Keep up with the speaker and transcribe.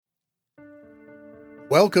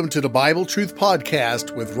Welcome to the Bible Truth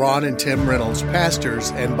Podcast with Ron and Tim Reynolds,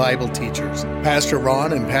 pastors and Bible teachers. Pastor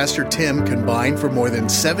Ron and Pastor Tim combined for more than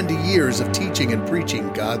 70 years of teaching and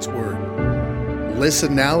preaching God's Word.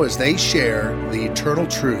 Listen now as they share the eternal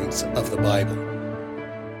truths of the Bible.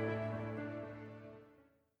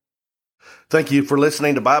 Thank you for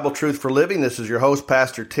listening to Bible Truth for Living. This is your host,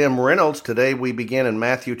 Pastor Tim Reynolds. Today we begin in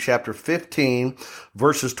Matthew chapter 15,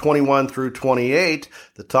 verses 21 through 28.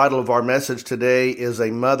 The title of our message today is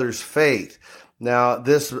A Mother's Faith. Now,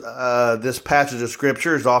 this passage of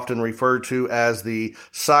Scripture is often referred to as the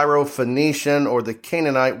Syrophoenician or the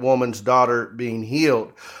Canaanite woman's daughter being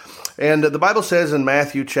healed. And the Bible says in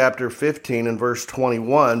Matthew chapter 15 and verse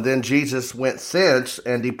 21, Then Jesus went thence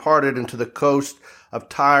and departed into the coast of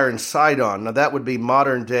Tyre and Sidon. Now that would be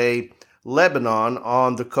modern day Lebanon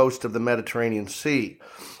on the coast of the Mediterranean Sea.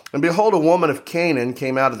 And behold, a woman of Canaan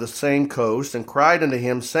came out of the same coast and cried unto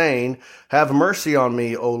him, saying, Have mercy on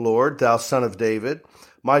me, O Lord, thou son of David.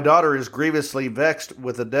 My daughter is grievously vexed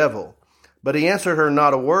with a devil. But he answered her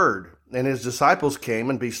not a word. And his disciples came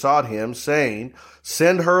and besought him, saying,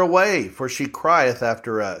 Send her away, for she crieth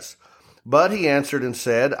after us. But he answered and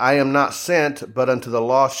said, I am not sent but unto the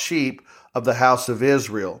lost sheep of the house of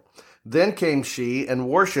Israel. Then came she and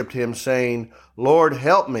worshipped him, saying, Lord,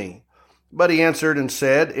 help me. But he answered and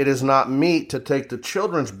said, It is not meet to take the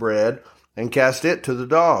children's bread and cast it to the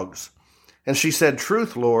dogs. And she said,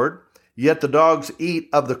 Truth, Lord, yet the dogs eat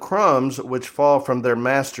of the crumbs which fall from their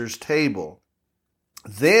master's table.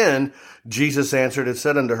 Then Jesus answered and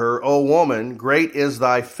said unto her, O woman, great is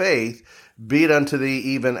thy faith, be it unto thee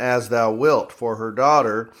even as thou wilt. For her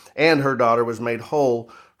daughter was made whole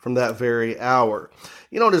from that very hour.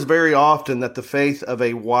 You know, it is very often that the faith of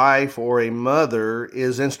a wife or a mother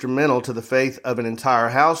is instrumental to the faith of an entire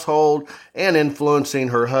household and influencing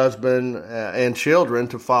her husband and children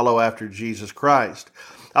to follow after Jesus Christ.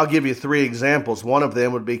 I'll give you three examples. One of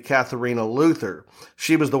them would be Katharina Luther.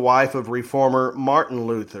 She was the wife of reformer Martin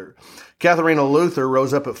Luther. Katharina Luther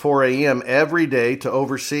rose up at 4 a.m. every day to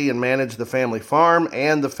oversee and manage the family farm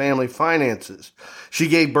and the family finances. She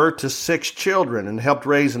gave birth to 6 children and helped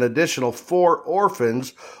raise an additional 4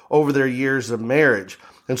 orphans over their years of marriage.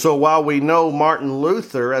 And so while we know Martin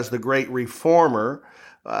Luther as the great reformer,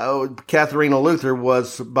 Katharina Luther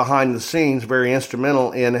was behind the scenes very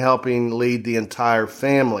instrumental in helping lead the entire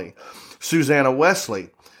family. Susanna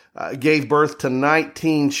Wesley gave birth to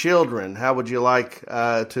 19 children. How would you like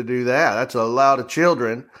to do that? That's a lot of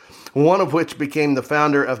children. One of which became the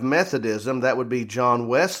founder of Methodism. That would be John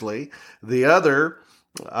Wesley. The other,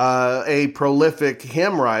 a prolific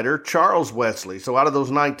hymn writer, Charles Wesley. So out of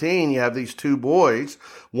those 19, you have these 2 boys.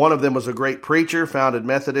 One of them was a great preacher, founded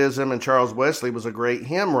Methodism, and Charles Wesley was a great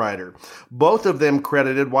hymn writer. Both of them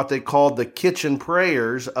credited what they called the kitchen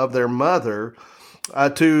prayers of their mother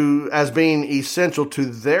as being essential to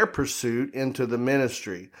their pursuit into the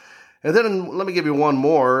ministry. And then let me give you one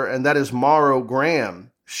more, and that is Morrow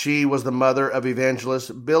Graham. She was the mother of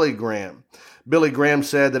evangelist Billy Graham. Billy Graham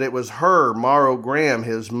said that it was her, Morrow Graham,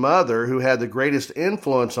 his mother, who had the greatest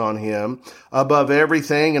influence on him above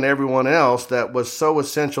everything and everyone else that was so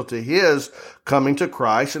essential to his coming to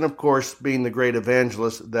Christ and, of course, being the great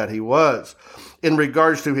evangelist that he was. In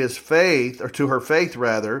regards to his faith, or to her faith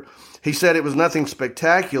rather, he said it was nothing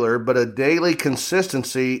spectacular, but a daily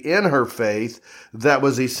consistency in her faith that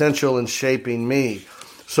was essential in shaping me.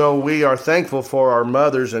 So we are thankful for our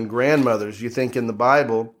mothers and grandmothers. You think in the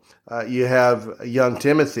Bible, you have young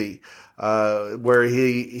Timothy, where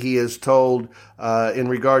he is told in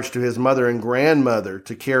regards to his mother and grandmother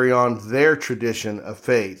to carry on their tradition of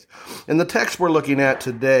faith. In the text we're looking at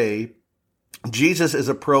today, Jesus is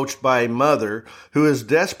approached by a mother who is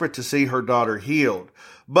desperate to see her daughter healed.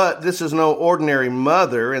 But this is no ordinary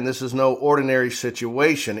mother, and this is no ordinary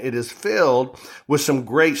situation. It is filled with some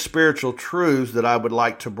great spiritual truths that I would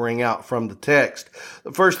like to bring out from the text.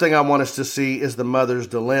 The first thing I want us to see is the mother's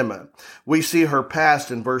dilemma. We see her past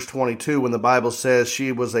in verse 22 when the Bible says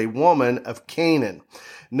she was a woman of Canaan.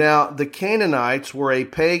 Now, the Canaanites were a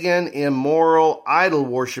pagan, immoral,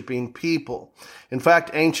 idol-worshiping people. In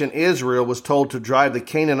fact, ancient Israel was told to drive the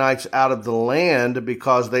Canaanites out of the land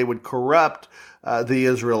because they would corrupt the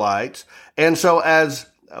Israelites. And so as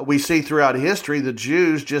we see throughout history, the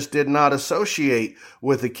Jews just did not associate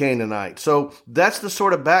with the Canaanites. So that's the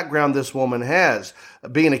sort of background this woman has.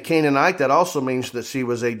 Being a Canaanite, that also means that she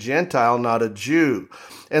was a Gentile, not a Jew.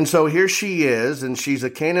 And so here she is, and she's a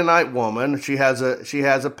Canaanite woman. She has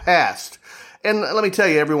a past. And let me tell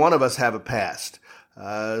you, every one of us have a past.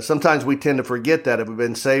 Sometimes we tend to forget that if we've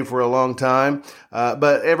been saved for a long time.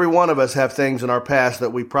 But every one of us have things in our past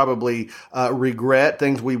that we probably regret,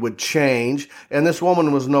 things we would change. And this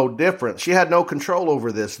woman was no different. She had no control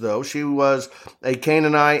over this, though. She was a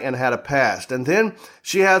Canaanite and had a past. And then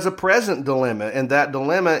she has a present dilemma, and that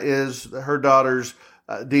dilemma is her daughter's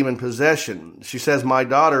demon possession. She says, my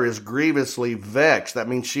daughter is grievously vexed. That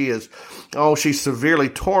means she's severely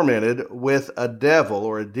tormented with a devil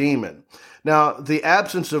or a demon. Now, the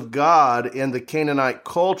absence of God in the Canaanite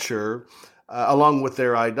culture, along with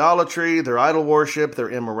their idolatry, their idol worship, their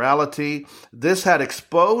immorality, this had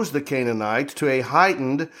exposed the Canaanites to a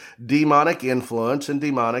heightened demonic influence and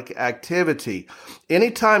demonic activity.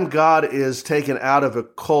 Anytime God is taken out of a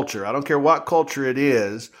culture, I don't care what culture it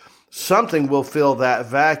is, something will fill that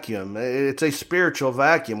vacuum. It's a spiritual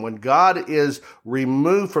vacuum. When God is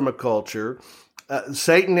removed from a culture,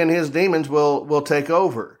 Satan and his demons will take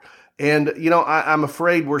over. And, I'm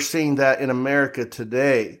afraid we're seeing that in America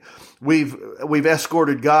today. We've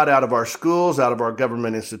escorted God out of our schools, out of our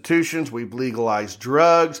government institutions. We've legalized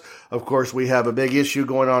drugs. Of course, we have a big issue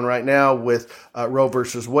going on right now with Roe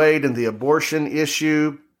versus Wade and the abortion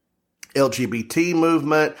issue, LGBT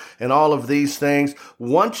movement, and all of these things.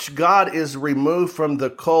 Once God is removed from the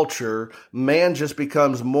culture, man just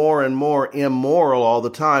becomes more and more immoral all the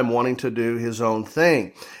time, wanting to do his own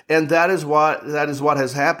thing. And that is what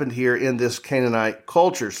has happened here in this Canaanite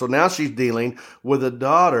culture. So now she's dealing with a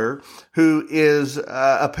daughter who is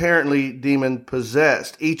apparently demon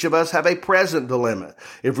possessed. Each of us have a present dilemma.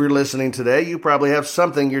 If you're listening today, you probably have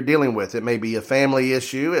something you're dealing with. It may be a family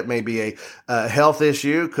issue. It may be a health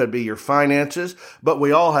issue. It could be your finances. But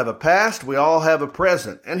we all have a past. We all have a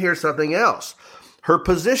present. And here's something else. Her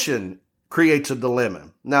position creates a dilemma.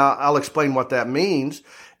 Now, I'll explain what that means.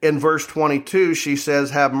 In verse 22, she says,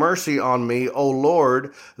 have mercy on me, O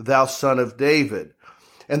Lord, thou son of David.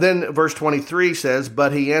 And then verse 23 says,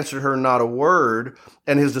 but he answered her not a word.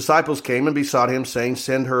 And his disciples came and besought him, saying,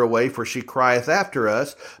 send her away, for she crieth after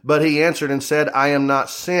us. But he answered and said, I am not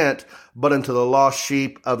sent, but unto the lost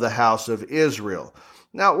sheep of the house of Israel.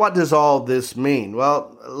 Now, what does all this mean?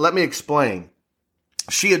 Well, let me explain.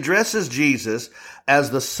 She addresses Jesus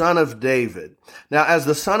as the son of David. Now, as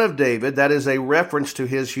the son of David, that is a reference to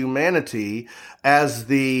his humanity as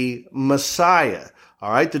the Messiah.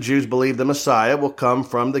 All right, the Jews believe the Messiah will come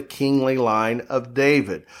from the kingly line of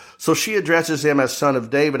David. So she addresses him as son of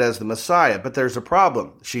David, as the Messiah. But there's a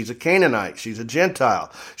problem. She's a Canaanite. She's a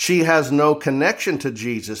Gentile. She has no connection to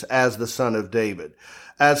Jesus as the son of David.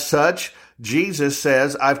 As such, Jesus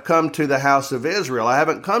says, I've come to the house of Israel. I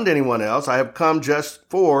haven't come to anyone else. I have come just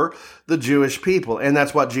for the Jewish people. And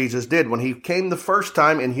that's what Jesus did. When he came the first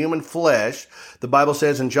time in human flesh, the Bible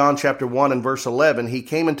says in John chapter 1 and verse 11, he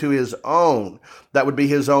came into his own. That would be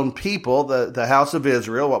his own people, the house of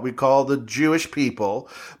Israel, what we call the Jewish people.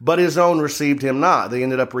 But his own received him not. They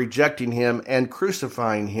ended up rejecting him and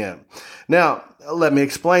crucifying him. Now, let me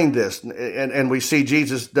explain this. And we see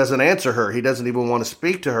Jesus doesn't answer her. He doesn't even want to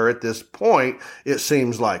speak to her at this point, it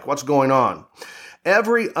seems like. What's going on?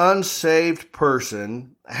 Every unsaved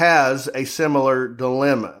person has a similar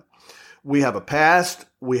dilemma. We have a past,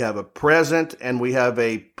 we have a present, and we have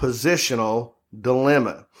a positional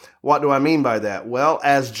dilemma. What do I mean by that? Well,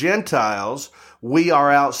 as Gentiles, we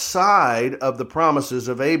are outside of the promises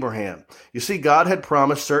of Abraham. You see, God had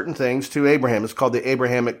promised certain things to Abraham. It's called the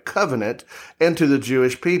Abrahamic covenant, and to the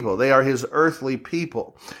Jewish people. They are his earthly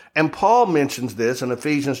people. And Paul mentions this in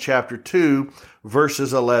Ephesians chapter 2,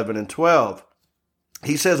 verses 11 and 12.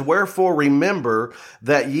 He says, wherefore remember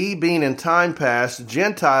that ye being in time past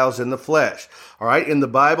Gentiles in the flesh. All right. In the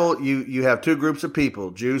Bible, you have two groups of people,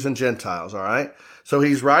 Jews and Gentiles. All right. So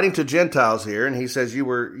he's writing to Gentiles here, and he says, you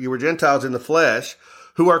were Gentiles in the flesh,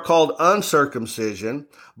 who are called uncircumcision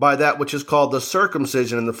by that which is called the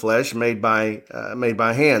circumcision in the flesh made by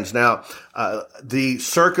hands. Now, the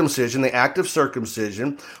circumcision, the act of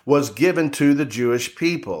circumcision, was given to the Jewish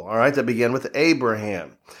people. All right. That began with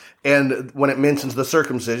Abraham. And when it mentions the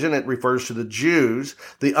circumcision, it refers to the Jews.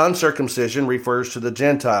 The uncircumcision refers to the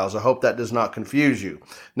Gentiles. I hope that does not confuse you.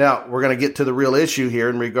 Now, we're going to get to the real issue here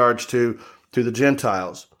in regards to the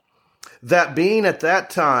Gentiles. That being at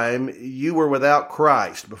that time, you were without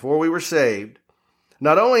Christ. Before we were saved,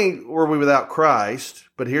 not only were we without Christ,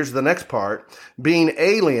 but here's the next part, being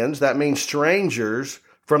aliens, that means strangers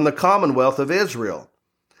from the commonwealth of Israel.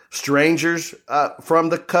 Strangers from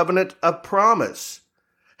the covenant of promise.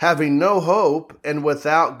 Having no hope and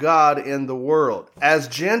without God in the world. As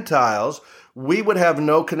Gentiles, we would have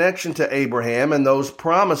no connection to Abraham and those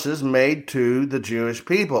promises made to the Jewish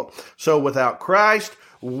people. So without Christ,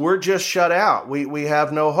 we're just shut out. We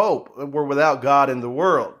have no hope. We're without God in the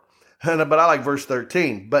world. But I like verse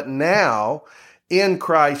 13. But now in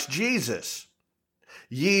Christ Jesus,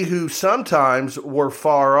 ye who sometimes were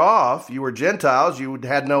far off, you were Gentiles, you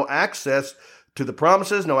had no access to the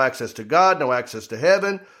promises, no access to God, no access to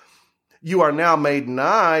heaven. You are now made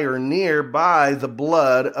nigh or near by the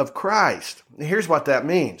blood of Christ. Here's what that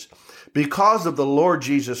means. Because of the Lord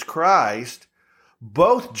Jesus Christ,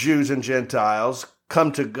 both Jews and Gentiles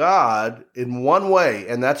come to God in one way,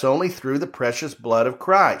 and that's only through the precious blood of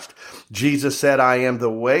Christ. Jesus said, I am the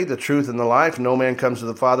way, the truth, and the life. No man comes to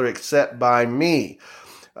the Father except by me.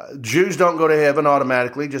 Jews don't go to heaven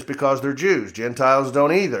automatically just because they're Jews. Gentiles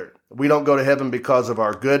don't either. We don't go to heaven because of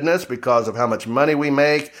our goodness, because of how much money we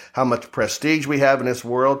make, how much prestige we have in this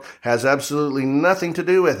world. Has absolutely nothing to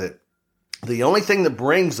do with it. The only thing that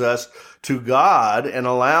brings us to God and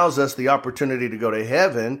allows us the opportunity to go to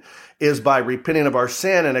heaven is by repenting of our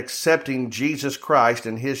sin and accepting Jesus Christ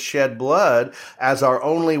and his shed blood as our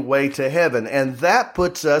only way to heaven. And that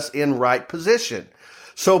puts us in right position.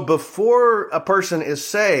 So before a person is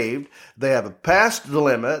saved, they have a past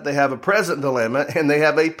dilemma, they have a present dilemma, and they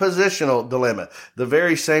have a positional dilemma. The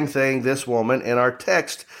very same thing this woman in our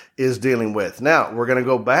text is dealing with. Now, we're going to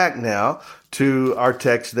go back now to our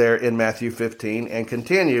text there in Matthew 15 and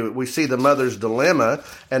continue. We see the mother's dilemma,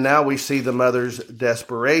 and now we see the mother's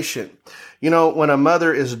desperation. You know, when a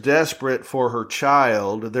mother is desperate for her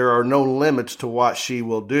child, there are no limits to what she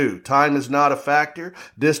will do. Time is not a factor.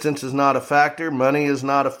 Distance is not a factor. Money is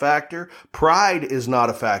not a factor. Pride is not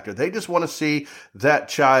a factor. They just want to see that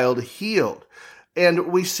child healed.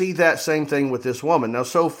 And we see that same thing with this woman. Now,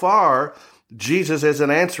 so far, Jesus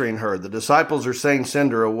isn't answering her. The disciples are saying,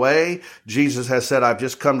 send her away. Jesus has said, I've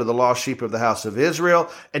just come to the lost sheep of the house of Israel.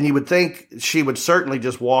 And you would think she would certainly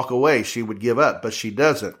just walk away. She would give up, but she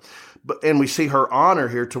doesn't. And we see her honor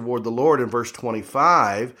here toward the Lord in verse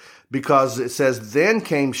 25, because it says, then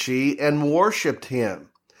came she and worshiped him.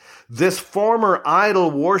 This former idol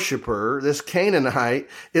worshiper, this Canaanite,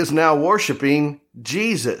 is now worshiping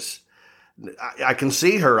Jesus. I can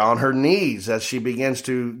see her on her knees as she begins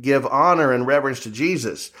to give honor and reverence to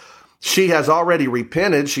Jesus. She has already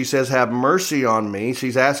repented. She says, have mercy on me.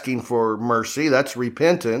 She's asking for mercy. That's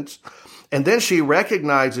repentance. And then she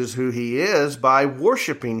recognizes who he is by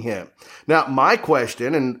worshiping him. Now, my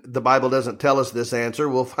question, and the Bible doesn't tell us this answer,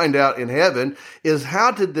 we'll find out in heaven, is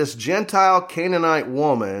how did this Gentile Canaanite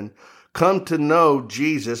woman come to know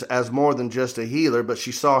Jesus as more than just a healer, but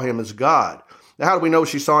she saw him as God? Now, how do we know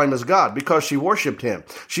she saw him as God? Because she worshiped him.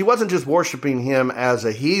 She wasn't just worshiping him as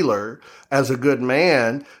a healer, as a good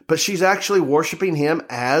man, but she's actually worshiping him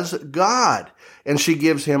as God, and she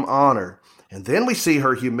gives him honor. And then we see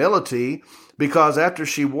her humility, because after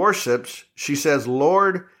she worships, she says,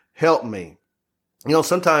 Lord, help me. You know,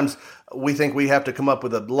 sometimes we think we have to come up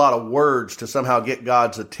with a lot of words to somehow get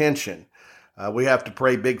God's attention. We have to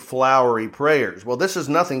pray big flowery prayers. Well, this is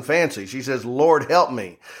nothing fancy. She says, Lord, help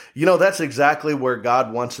me. You know, that's exactly where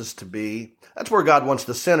God wants us to be. That's where God wants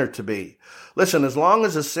the sinner to be. Listen, as long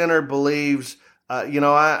as a sinner believes,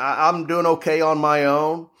 I'm doing okay on my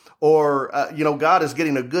own, or, God is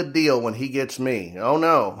getting a good deal when he gets me. Oh,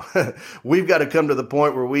 no. We've got to come to the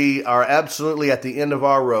point where we are absolutely at the end of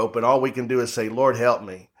our rope, and all we can do is say, Lord, help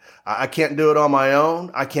me. I can't do it on my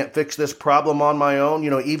own. I can't fix this problem on my own.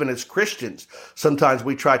 You know, even as Christians, sometimes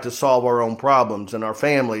we try to solve our own problems and our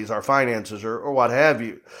families, our finances, or what have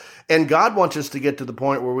you. And God wants us to get to the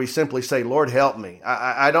point where we simply say, Lord, help me.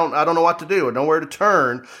 I don't know what to do. I don't know where to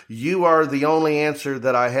turn. You are the only answer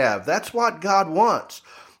that I have. That's what God wants.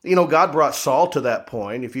 You know, God brought Saul to that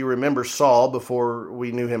point. If you remember, Saul, before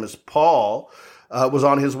we knew him as Paul, was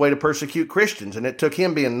on his way to persecute Christians. And it took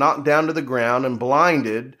him being knocked down to the ground and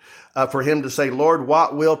blinded for him to say, Lord,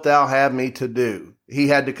 what wilt thou have me to do? He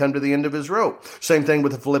had to come to the end of his rope. Same thing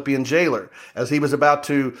with the Philippian jailer. As he was about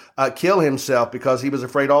to kill himself because he was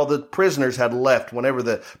afraid all the prisoners had left. Whenever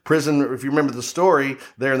the prison, if you remember the story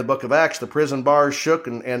there in the book of Acts, the prison bars shook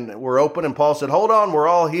and were open. And Paul said, hold on, we're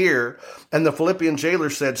all here. And the Philippian jailer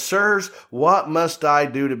said, sirs, what must I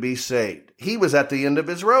do to be saved? He was at the end of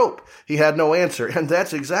his rope. He had no answer. And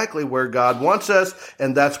that's exactly where God wants us.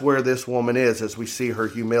 And that's where this woman is as we see her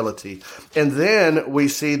humility. And then we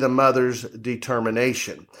see the mother's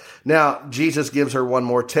determination. Now, Jesus gives her one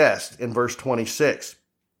more test in verse 26.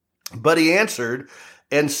 But he answered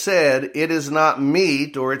and said, it is not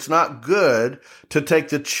meet, or it's not good to take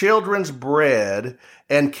the children's bread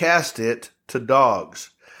and cast it to dogs.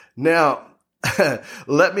 Now,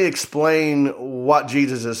 Let me explain what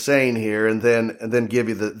Jesus is saying here and then give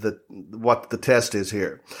you what the test is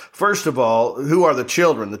here. First of all, who are the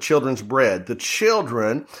children? The children's bread. The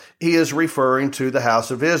children, he is referring to the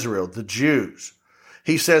house of Israel, the Jews.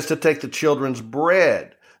 He says to take the children's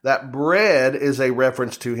bread. That bread is a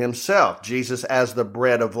reference to himself, Jesus as the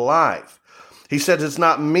bread of life. He says it's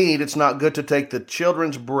not meat, it's not good to take the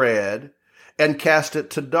children's bread and cast it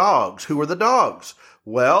to dogs. Who are the dogs?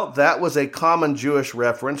 Well, that was a common Jewish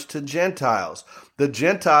reference to Gentiles. The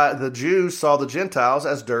Jews saw the Gentiles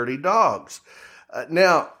as dirty dogs.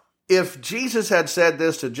 Now, if Jesus had said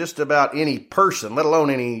this to just about any person, let alone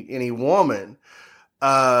any woman,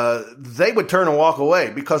 they would turn and walk away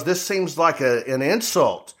because this seems like an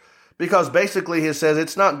insult. Because basically he says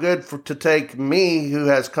it's not good to take me who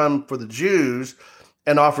has come for the Jews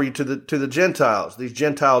and offer you to the Gentiles, these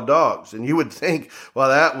Gentile dogs. And you would think, well,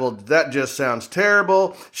 that just sounds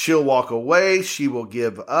terrible. She'll walk away. She will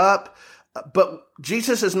give up. But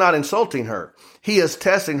Jesus is not insulting her. He is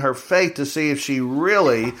testing her faith to see if she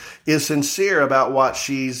really is sincere about what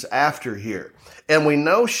she's after here. And we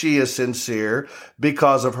know she is sincere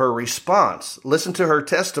because of her response. Listen to her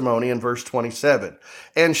testimony in verse 27.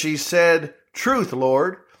 And she said, "Truth,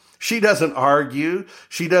 Lord." She doesn't argue.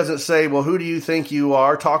 She doesn't say, well, who do you think you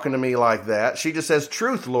are talking to me like that? She just says,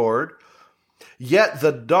 "Truth, Lord. Yet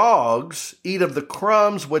the dogs eat of the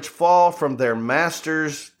crumbs which fall from their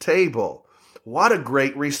master's table." What a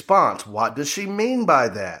great response. What does she mean by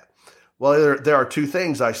that? Well, there are two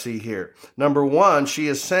things I see here. Number one, she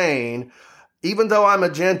is saying, even though I'm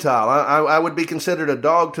a Gentile, I would be considered a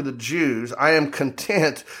dog to the Jews, I am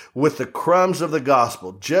content with the crumbs of the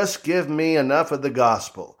gospel. Just give me enough of the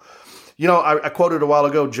gospel. You know, I quoted a while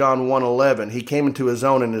ago, John 1:11. He came into his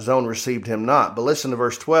own and his own received him not. But listen to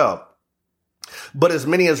verse 12. But as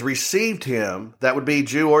many as received him, that would be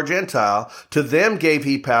Jew or Gentile, to them gave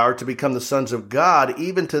he power to become the sons of God,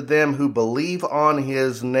 even to them who believe on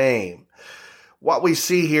his name. What we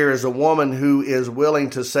see here is a woman who is willing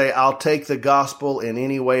to say, I'll take the gospel in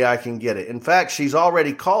any way I can get it. In fact, she's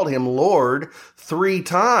already called him Lord 3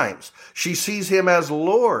 times. She sees him as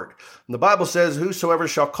Lord. And the Bible says, whosoever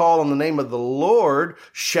shall call on the name of the Lord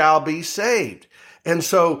shall be saved. And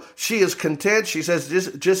so she is content. She says,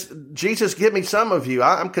 just Jesus, give me some of you.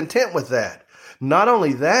 I'm content with that. Not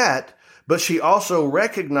only that, but she also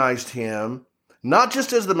recognized him not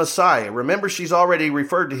just as the Messiah. Remember, she's already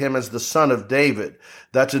referred to him as the Son of David.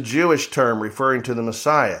 That's a Jewish term referring to the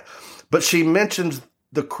Messiah. But she mentions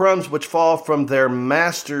the crumbs which fall from their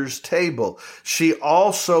master's table. She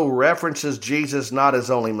also references Jesus not as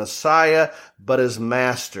only Messiah, but as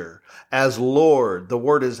Master, as Lord. The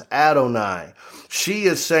word is Adonai. She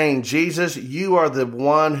is saying, Jesus, you are the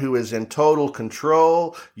one who is in total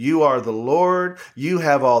control. You are the Lord. You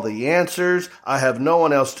have all the answers. I have no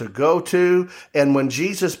one else to go to. And when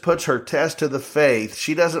Jesus puts her test to the faith,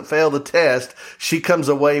 she doesn't fail the test. She comes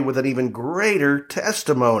away with an even greater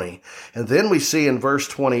testimony. And then we see in verse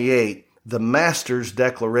 28, the Master's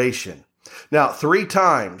declaration. Now, 3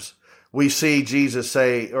 times we see Jesus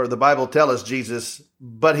say, or the Bible tells us Jesus,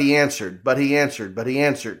 but he answered, but he answered, but he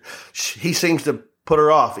answered. He seems to put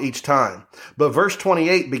her off each time. But verse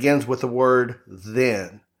 28 begins with the word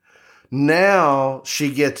then. Now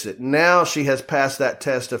she gets it. Now she has passed that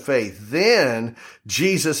test of faith. Then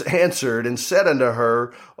Jesus answered and said unto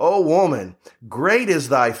her, O woman, great is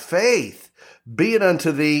thy faith. Be it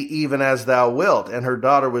unto thee even as thou wilt. And her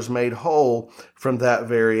daughter was made whole from that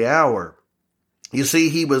very hour. You see,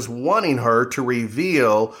 he was wanting her to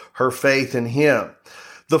reveal her faith in him.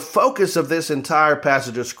 The focus of this entire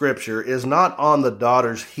passage of Scripture is not on the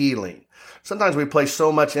daughter's healing. Sometimes we place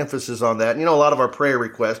so much emphasis on that. You know, a lot of our prayer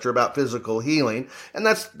requests are about physical healing, and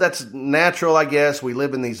that's natural, I guess. We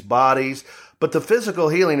live in these bodies, but the physical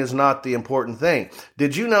healing is not the important thing.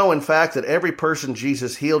 Did you know, in fact, that every person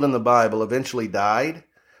Jesus healed in the Bible eventually died?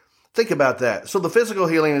 Think about that. So the physical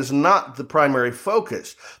healing is not the primary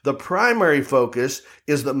focus. The primary focus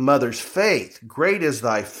is the mother's faith. Great is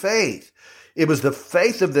thy faith. It was the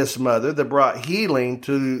faith of this mother that brought healing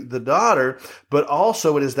to the daughter, but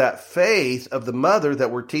also it is that faith of the mother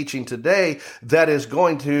that we're teaching today that is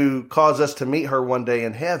going to cause us to meet her one day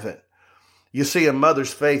in heaven. You see, a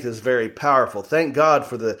mother's faith is very powerful. Thank God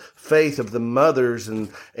for the faith of the mothers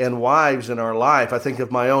and wives in our life. I think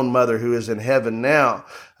of my own mother who is in heaven now.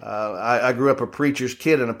 I grew up a preacher's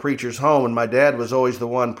kid in a preacher's home, and my dad was always the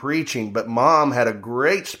one preaching, but mom had a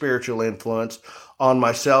great spiritual influence on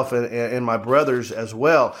myself and my brothers as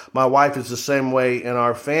well. My wife is the same way in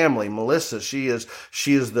our family. Melissa, she is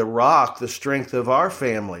the rock, the strength of our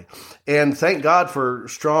family. And thank God for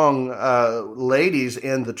strong ladies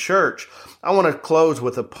in the church. I want to close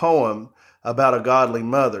with a poem about a godly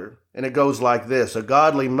mother. And it goes like this: a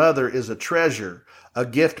godly mother is a treasure, a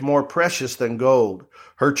gift more precious than gold.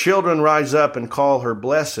 Her children rise up and call her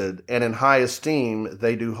blessed, and in high esteem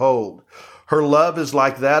they do hold. Her love is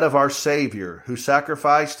like that of our Savior, who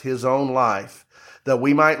sacrificed his own life, that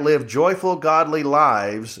we might live joyful, godly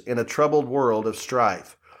lives in a troubled world of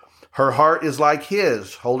strife. Her heart is like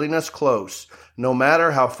his, holding us close, no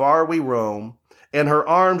matter how far we roam, and her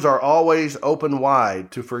arms are always open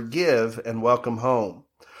wide to forgive and welcome home.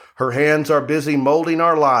 Her hands are busy molding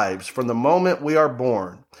our lives from the moment we are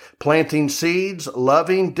born, planting seeds,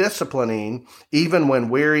 loving, disciplining, even when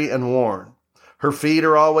weary and worn. Her feet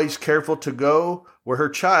are always careful to go where her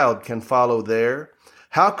child can follow there.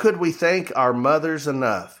 How could we thank our mothers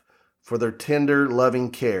enough for their tender, loving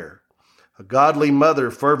care? A godly mother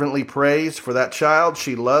fervently prays for that child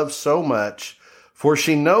she loves so much, for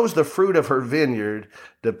she knows the fruit of her vineyard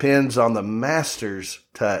depends on the master's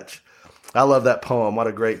touch. I love that poem. What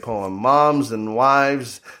a great poem. Moms and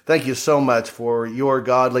wives, thank you so much for your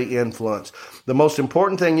godly influence. The most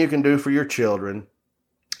important thing you can do for your children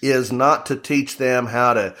is not to teach them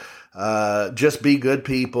how to just be good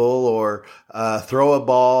people or throw a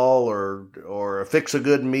ball or fix a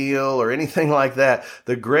good meal or anything like that.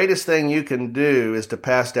 The greatest thing you can do is to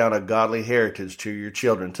pass down a godly heritage to your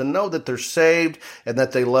children, to know that they're saved and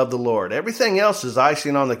that they love the Lord. Everything else is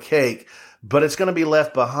icing on the cake, but it's going to be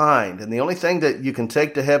left behind. And the only thing that you can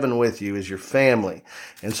take to heaven with you is your family.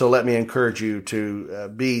 And so let me encourage you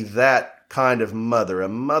to be that kind of mother, a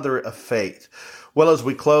mother of faith. Well, as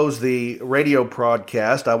we close the radio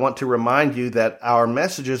broadcast, I want to remind you that our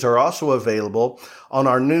messages are also available on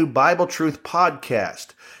our new Bible Truth podcast.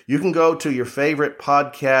 You can go to your favorite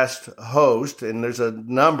podcast host, and there's a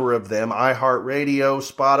number of them: iHeartRadio,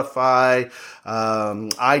 Spotify,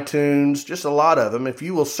 iTunes, just a lot of them. If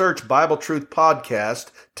you will search Bible Truth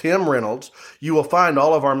Podcast, Tim Reynolds, you will find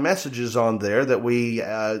all of our messages on there that we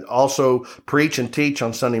also preach and teach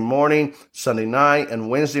on Sunday morning, Sunday night, and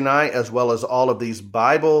Wednesday night, as well as all of these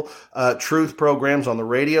Bible truth programs on the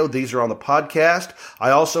radio. These are on the podcast. I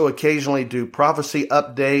also occasionally do prophecy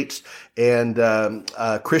updates and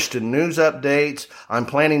Christian news updates. I'm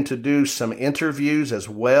planning to do some interviews as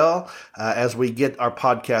well as we get our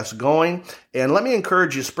podcast going. And let me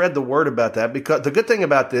encourage you, spread the word about that, because the good thing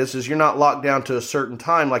about this is you're not locked down to a certain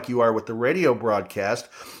time like you are with the radio broadcast.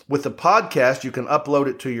 With the podcast, you can upload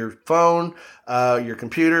it to your phone, your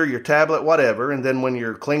computer, your tablet, whatever. And then when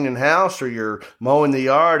you're cleaning house or you're mowing the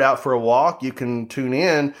yard, out for a walk, you can tune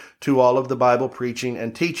in to all of the Bible preaching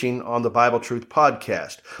and teaching on the Bible Truth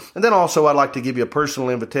podcast. And then also I'd like to give you a personal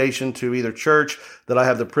invitation to either church that I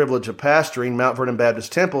have the privilege of pastoring. Mount Vernon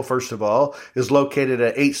Baptist Temple, first of all, is located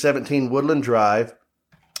at 817 Woodland Drive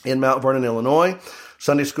in Mount Vernon, Illinois.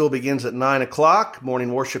 Sunday school begins at 9 o'clock,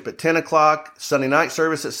 morning worship at 10 o'clock, Sunday night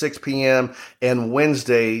service at 6 p.m., and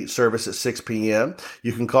Wednesday service at 6 p.m.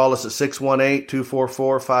 You can call us at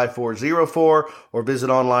 618-244-5404 or visit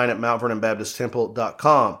online at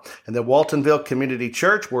mountvernonbaptisttemple.com. And then Waltonville Community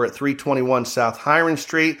Church, we're at 321 South Hiron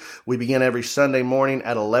Street. We begin every Sunday morning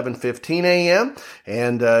at 11:15 a.m.,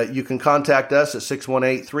 and you can contact us at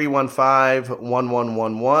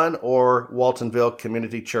 618-315-1111 or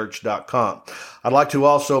waltonvillecommunitychurch.com. I'd like to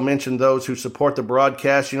also mention those who support the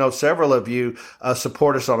broadcast. You know, several of you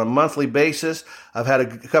support us on a monthly basis. I've had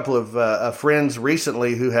a couple of friends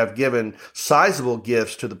recently who have given sizable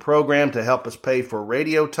gifts to the program to help us pay for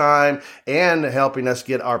radio time and helping us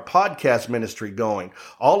get our podcast ministry going.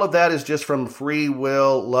 All of that is just from free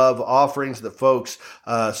will, love offerings that folks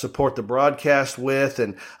support the broadcast with.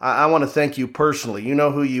 And I want to thank you personally. You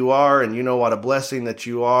know who you are, and you know what a blessing that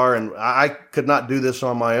you are. And I could not do this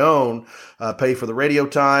on my own, pay for the radio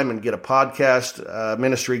time and get a podcast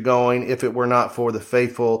ministry going if it were not for the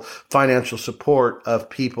faithful financial support of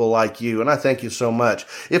people like you. And I thank you so much.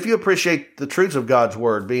 If you appreciate the truths of God's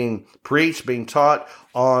word being preached, being taught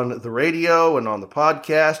on the radio and on the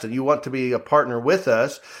podcast, and you want to be a partner with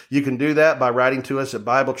us, you can do that by writing to us at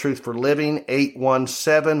Bible Truth for Living,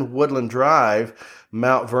 817 Woodland Drive,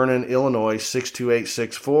 Mount Vernon, Illinois,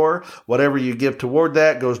 62864. Whatever you give toward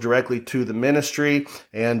that goes directly to the ministry,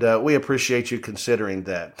 and we appreciate you considering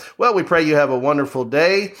that. Well, we pray you have a wonderful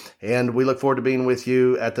day, and we look forward to being with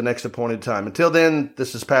you at the next appointed time. Until then,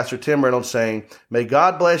 this is Pastor Tim Reynolds saying, may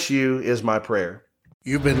God bless you is my prayer.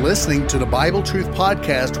 You've been listening to the Bible Truth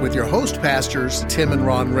Podcast with your host pastors, Tim and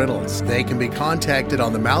Ron Reynolds. They can be contacted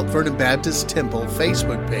on the Mount Vernon Baptist Temple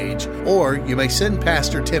Facebook page, or you may send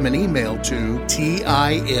Pastor Tim an email to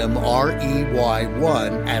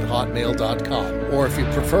timrey1@hotmail.com. Or if you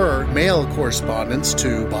prefer, mail correspondence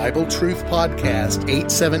to Bible Truth Podcast,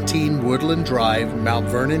 817 Woodland Drive, Mount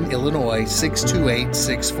Vernon, Illinois,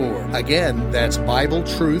 62864. Again, that's Bible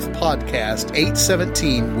Truth Podcast,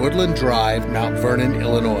 817 Woodland Drive, Mount Vernon,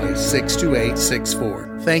 Illinois,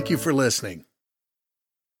 62864. Thank you for listening.